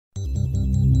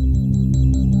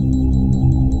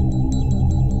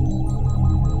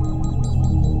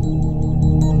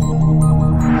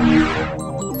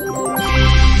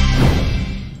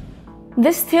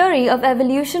This theory of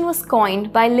evolution was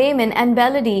coined by Lehman and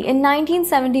Belody in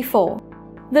 1974.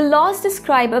 The laws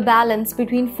describe a balance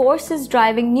between forces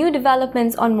driving new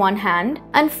developments on one hand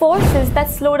and forces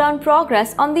that slow down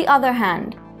progress on the other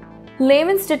hand.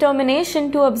 Lehman's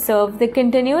determination to observe the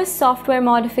continuous software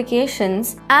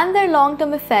modifications and their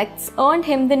long-term effects earned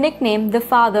him the nickname the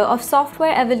father of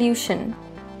software evolution.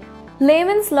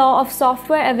 Lehman's law of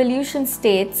software evolution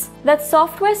states that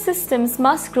software systems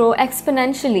must grow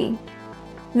exponentially.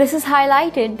 This is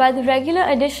highlighted by the regular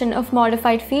addition of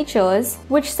modified features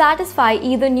which satisfy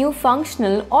either new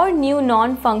functional or new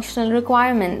non-functional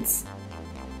requirements.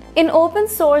 In open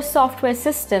source software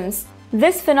systems,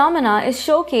 this phenomena is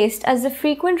showcased as the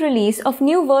frequent release of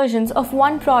new versions of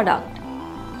one product.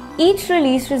 Each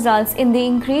release results in the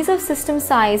increase of system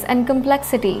size and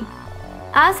complexity.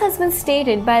 As has been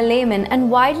stated by Lehman and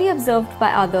widely observed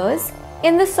by others,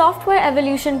 in the software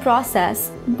evolution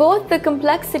process, both the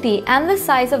complexity and the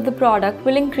size of the product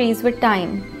will increase with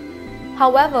time.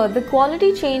 However, the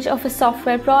quality change of a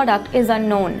software product is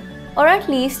unknown, or at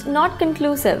least not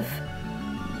conclusive.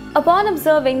 Upon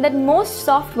observing that most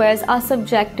softwares are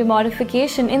subject to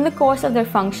modification in the course of their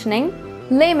functioning,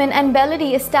 Lehman and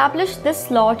Belody established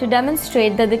this law to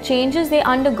demonstrate that the changes they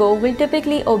undergo will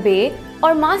typically obey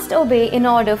or must obey in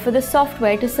order for the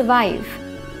software to survive.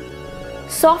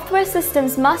 Software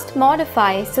systems must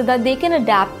modify so that they can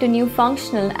adapt to new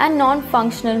functional and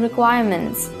non-functional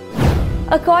requirements.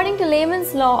 According to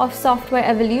Lehman's law of software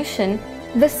evolution,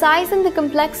 the size and the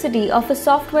complexity of a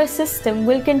software system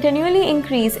will continually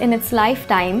increase in its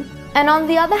lifetime, and on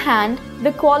the other hand,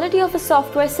 the quality of a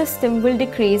software system will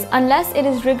decrease unless it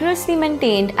is rigorously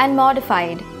maintained and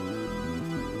modified.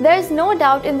 There is no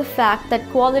doubt in the fact that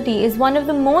quality is one of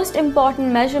the most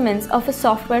important measurements of a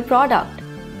software product.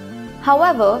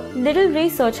 However, little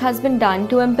research has been done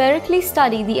to empirically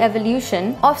study the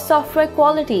evolution of software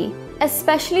quality,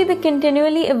 especially the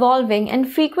continually evolving and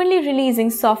frequently releasing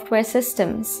software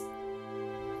systems.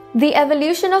 The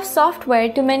evolution of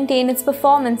software to maintain its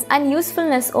performance and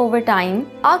usefulness over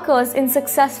time occurs in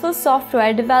successful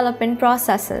software development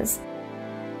processes.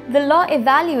 The law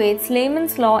evaluates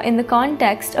Lehman's law in the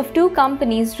context of two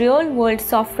companies' real-world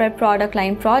software product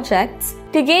line projects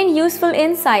to gain useful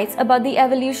insights about the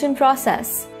evolution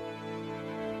process.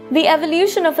 The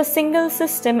evolution of a single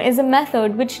system is a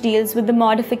method which deals with the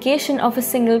modification of a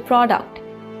single product.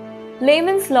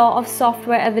 Lehman's law of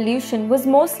software evolution was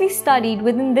mostly studied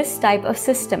within this type of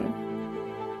system.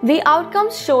 The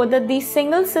outcomes show that these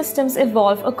single systems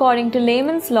evolve according to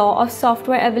Lehman's law of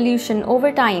software evolution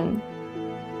over time.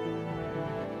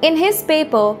 In his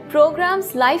paper,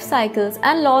 Programs, Life Cycles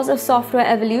and Laws of Software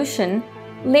Evolution,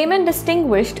 Lehman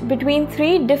distinguished between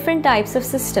three different types of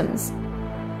systems.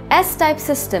 S-type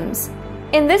systems.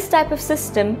 In this type of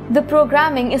system, the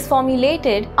programming is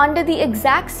formulated under the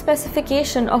exact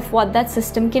specification of what that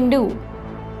system can do.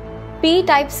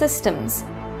 P-type systems.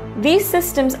 These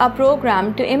systems are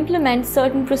programmed to implement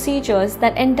certain procedures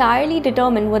that entirely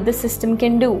determine what the system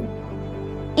can do.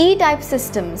 E-type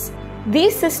systems.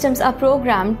 These systems are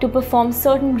programmed to perform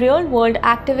certain real-world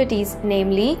activities,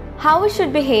 namely, how it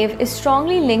should behave is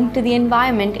strongly linked to the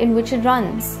environment in which it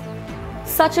runs.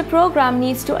 Such a program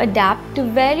needs to adapt to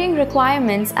varying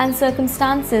requirements and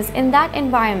circumstances in that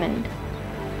environment.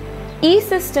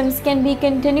 E-systems can be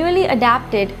continually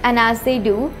adapted, and as they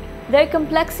do, their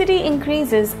complexity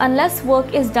increases unless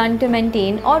work is done to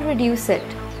maintain or reduce it.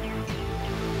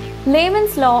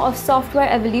 Lehman's law of software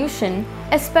evolution,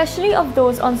 especially of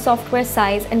those on software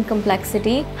size and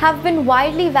complexity, have been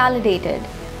widely validated.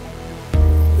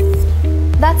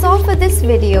 That's all for this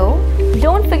video.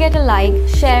 Don't forget to like,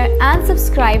 share and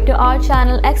subscribe to our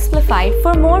channel Explified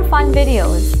for more fun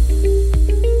videos.